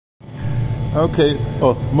Okay.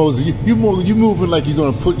 Oh, Moses, you moving like you're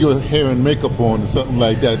gonna put your hair and makeup on or something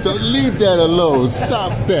like that. Don't leave that alone.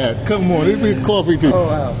 Stop that. Come on, it's been coffee too. Oh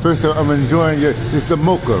wow. First of all, I'm enjoying your. It's a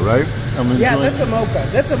mocha, right? Yeah, that's a mocha.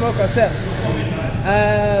 That's a mocha, sir.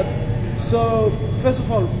 So first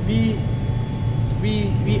of all, we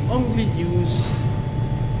only use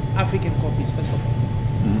African coffees. First of all.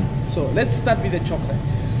 So let's start with the chocolate.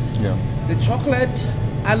 Yeah. The chocolate,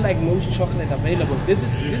 unlike most chocolate available, this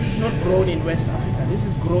is not grown in West Africa. This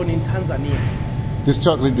is grown in Tanzania. These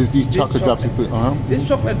chocolate drops you put. These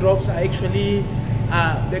chocolate drops are actually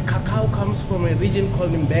the cacao comes from a region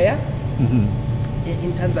called Mbeya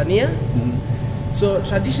in Tanzania. So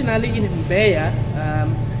traditionally in Mbeya,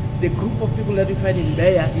 the group of people that we find in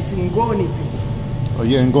Mbeya is Ngoni people. Oh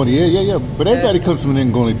yeah, Ngoni. Yeah. But everybody comes from the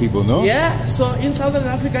Ngoni people, no? Yeah. So in Southern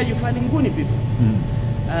Africa, you find Nguni people.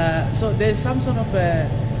 So there's some sort of a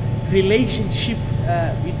relationship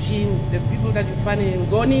between the people that you find in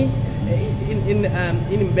Ngoni, in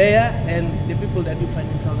Mbeya, and the people that you find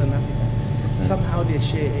in Southern Africa. Okay. Somehow they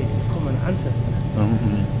share a common ancestor.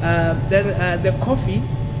 Then the coffee.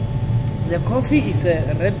 The coffee is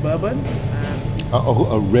a red bourbon.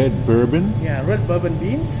 A red bourbon? Yeah, red bourbon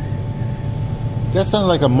beans. That sounds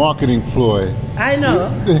like a marketing ploy. I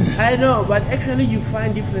know, but actually you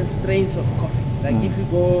find different strains of coffee. Like if you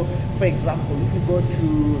go, for example, if you go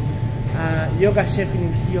to Yoga Chef in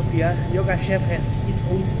Ethiopia, Yoga Chef has its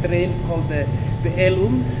own strain called the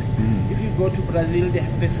heirlooms. If you go to Brazil, they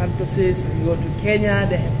have the Santoses. If you go to Kenya,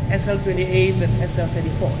 they have SL28s and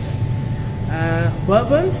SL34s.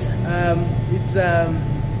 Bourbons,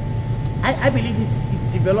 I believe it's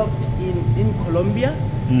developed in Colombia,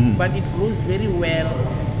 but it grows very well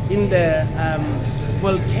in the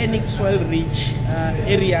volcanic soil-rich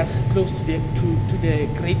areas close to the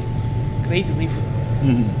Great Reef.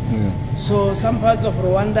 So some parts of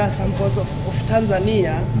Rwanda, some parts of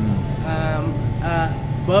Tanzania,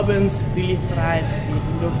 bourbons really thrive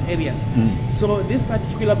in those areas. So this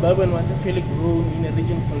particular bourbon was actually grown in a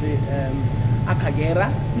region called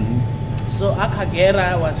Akagera. So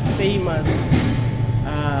Akagera was famous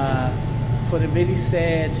for the very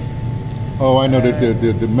sad. Oh, I know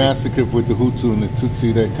the massacre with the Hutu and the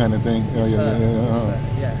Tutsi, that kind of thing.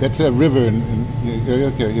 Yeah. That's a river.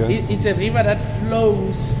 It's a river that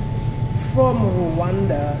flows from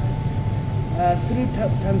Rwanda through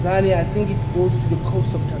Tanzania. I think it goes to the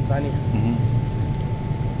coast of Tanzania.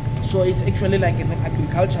 So it's actually like an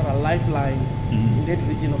agricultural lifeline in that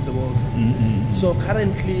region of the world. So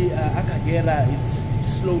currently, Akagera, it's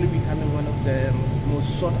slowly becoming one of the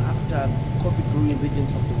most sought after coffee growing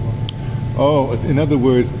regions of the world. Oh, in other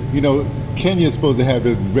words, Kenya is supposed to have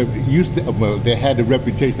they had the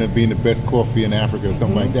reputation of being the best coffee in Africa or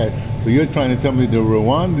something like that. So you're trying to tell me the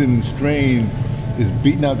Rwandan strain is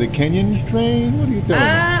beating out the Kenyan strain? What are you telling me?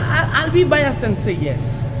 I'll be biased and say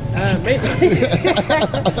yes.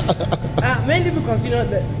 Mainly because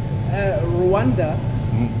Rwanda,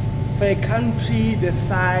 for a country the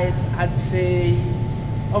size, I'd say,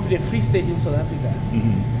 of the Free State in South Africa,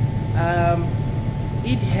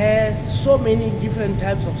 it has so many different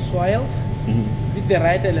types of soils with the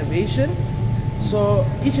right elevation. So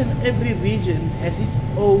each and every region has its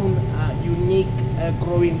own unique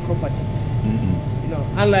growing properties.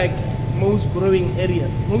 Unlike most growing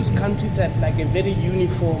areas, most countries have like a very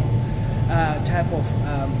uniform type of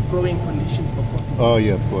growing conditions for coffee. Oh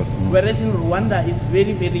yeah, of course. Whereas in Rwanda, it's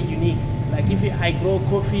very, very unique. Like if I grow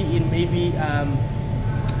coffee in maybe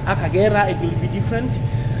Akagera, it will be different.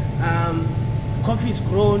 Coffee is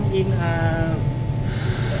grown in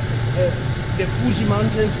the Fuji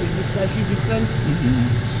Mountains will be slightly different,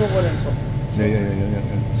 so on and so forth. So,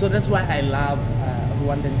 so that's why I love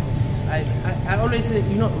Rwandan coffees. I always say,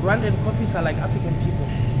 Rwandan coffees are like African people.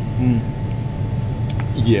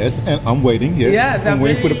 Yes, and I'm waiting. Yes, yeah, I'm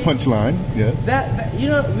waiting for the punchline. Yes,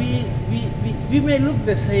 we may look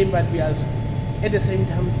the same, but we are at the same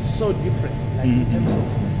time so different. Like in terms of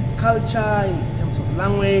culture, in terms of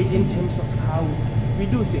language, in terms of how we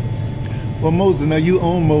do things. Well, Moses, now you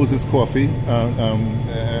own Moses Coffee.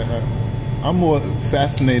 I'm more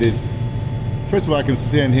fascinated. First of all, I can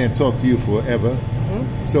stand here and talk to you forever.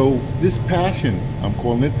 So this passion, I'm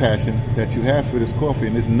calling it passion, that you have for this coffee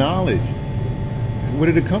and this knowledge, where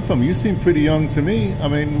did it come from? You seem pretty young to me. I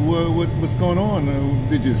mean, what's going on?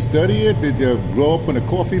 Did you study it? Did you grow up on a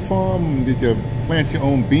coffee farm? Did you plant your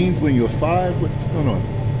own beans when you were 5? What's going on?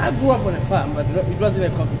 I grew up on a farm, but it wasn't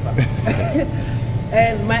a coffee farm.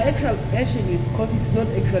 And my actual passion with coffee is not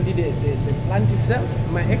actually the plant itself.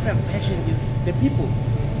 My actual passion is the people.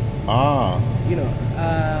 Ah.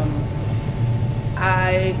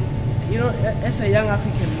 As a young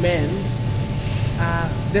African man,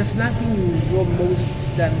 there's nothing you enjoy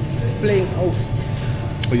most than playing host.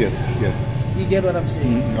 Oh, yes, yes. You get what I'm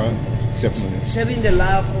saying? Definitely. Sharing the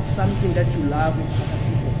love of something that you love with other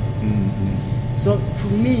people. So to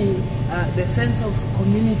me, the sense of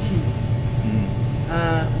community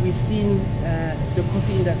within the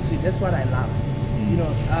coffee industry, that's what I love. You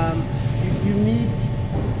know, you meet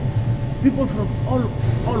people from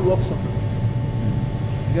all walks of life.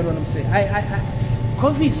 You get what I'm saying?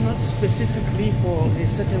 Coffee is not specifically for a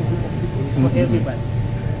certain group of people, it's for everybody.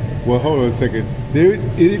 Well, hold on a second.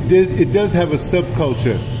 It does have a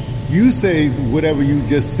subculture. You say whatever you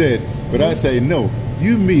just said, but I say no.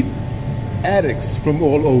 You meet addicts from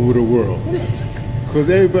all over the world. Because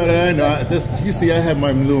everybody I know, you see, I have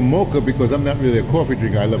my little mocha because I'm not really a coffee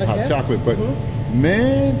drinker. I love hot chocolate, but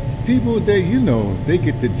man, people they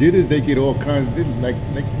get the jitters, they get all kinds of like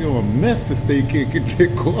a meth if they can't get their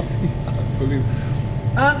coffee.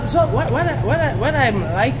 So what I'm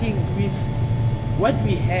liking with what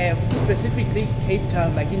we have specifically Cape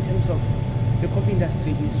Town, like in terms of the coffee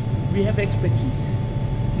industry, is we have expertise.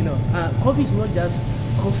 You know, coffee is not just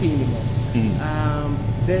coffee anymore.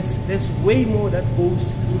 There's way more that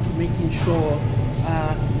goes into making sure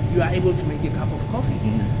you are able to make a cup of coffee.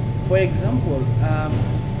 For example,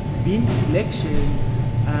 bean selection,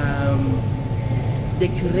 the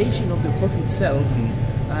curation of the coffee itself.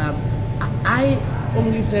 I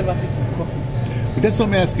only serve African coffees. But that's what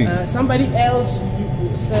I'm asking. Somebody else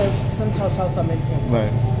serves Central South American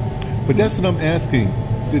coffees. Right. But that's what I'm asking.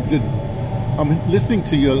 I'm listening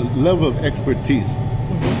to your level of expertise.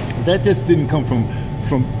 That just didn't come from.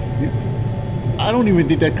 I don't even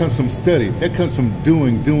think that comes from study. That comes from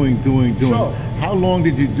doing. Sure. How long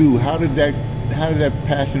did you do? How did that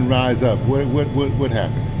passion rise up? What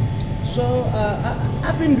happened? So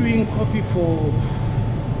I've been doing coffee for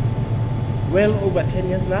well over 10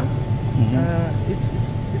 years now.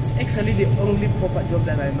 It's actually the only proper job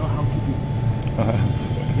that I know how to do.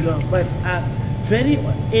 You know, but very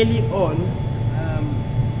early on,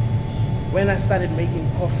 when I started making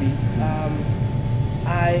coffee,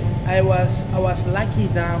 I was lucky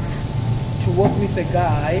enough to work with a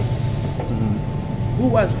guy who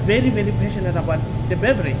was very, very passionate about the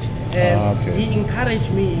beverage, and he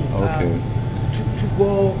encouraged me to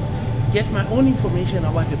go get my own information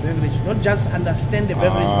about the beverage, not just understand the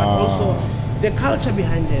beverage, but also the culture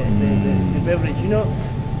behind the beverage. You know,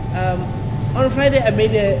 on Friday I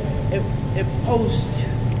made a post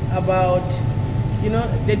about, you know,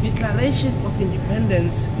 the Declaration of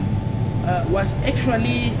Independence was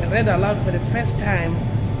actually read aloud for the first time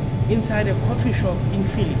inside a coffee shop in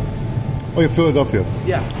Philly. Oh, in Philadelphia?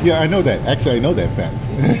 Yeah. Yeah, I know that. Actually, I know that fact.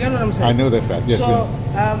 You get what I'm saying? I know that fact, yes. So,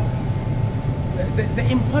 the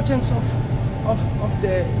importance of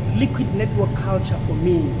the liquid network culture for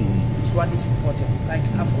me is what is important. Like,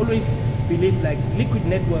 I've always believed, like, liquid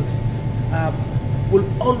networks will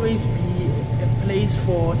always be a place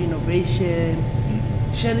for innovation,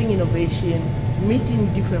 sharing innovation,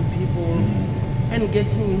 meeting different people, and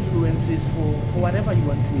getting influences for whatever you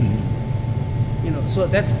want to do. You know, so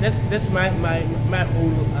that's my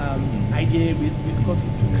whole idea with coffee,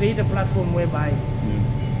 to create a platform whereby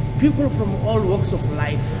people from all walks of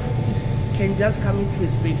life can just come into a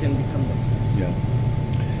space and become themselves. Yeah.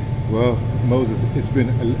 Well, Moses, it's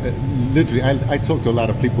been literally, I talked to a lot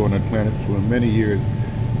of people on the planet for many years.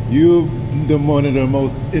 You're one of the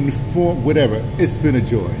most informed, whatever. It's been a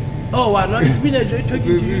joy. Oh, wow. No, it's been a joy talking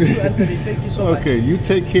to you too, Anthony. Thank you so much. Okay, you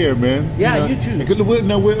take care, man. Yeah, you too.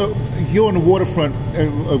 You're on the waterfront,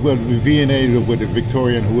 well, the V&A, with the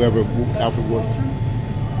Victorian, whoever, Alfred works.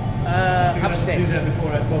 Upstairs. Do that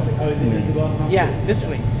before I pop it. Oh, is it the garden upstairs? Yeah, this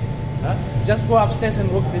way. Huh? Just go upstairs and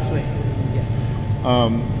walk this way. Yeah.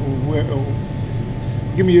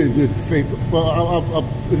 Give me your favor. Well,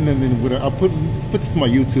 I'll put this to my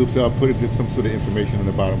YouTube, so I'll put it to some sort of information on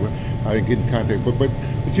the bottom where I can get in contact. But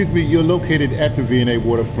you're located at the V&A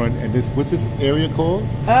waterfront, and what's this area called?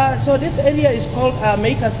 So this area is called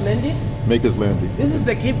Makers Landing. Makers Landing. This is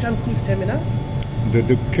the Cape Town Cruise Terminal.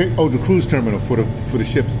 The cruise terminal for the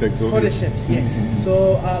ships that go. For the ships, yes.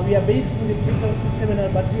 So we are based in the Cape Town Cruise Terminal,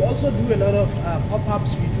 but we also do a lot of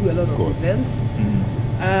pop-ups. We do a lot of events,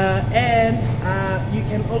 and you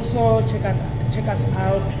can also check us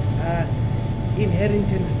out in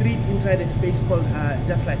Harrington Street inside a space called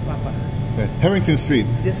Just Like Papa. Harrington Street.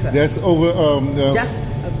 Yes, sir. That's over. Just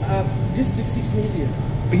District 6 Museum.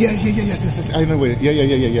 Yes. I know where.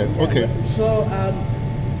 Yeah. Okay. So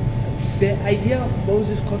the idea of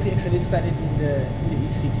Moses Coffee actually started in the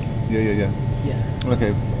East City. Yeah. Yeah.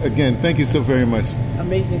 Okay. Again, thank you so very much.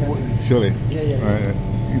 Amazing. Surely. Yeah. All right.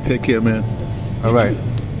 You take care, man. All You right.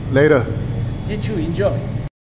 too. Later. You too, enjoy.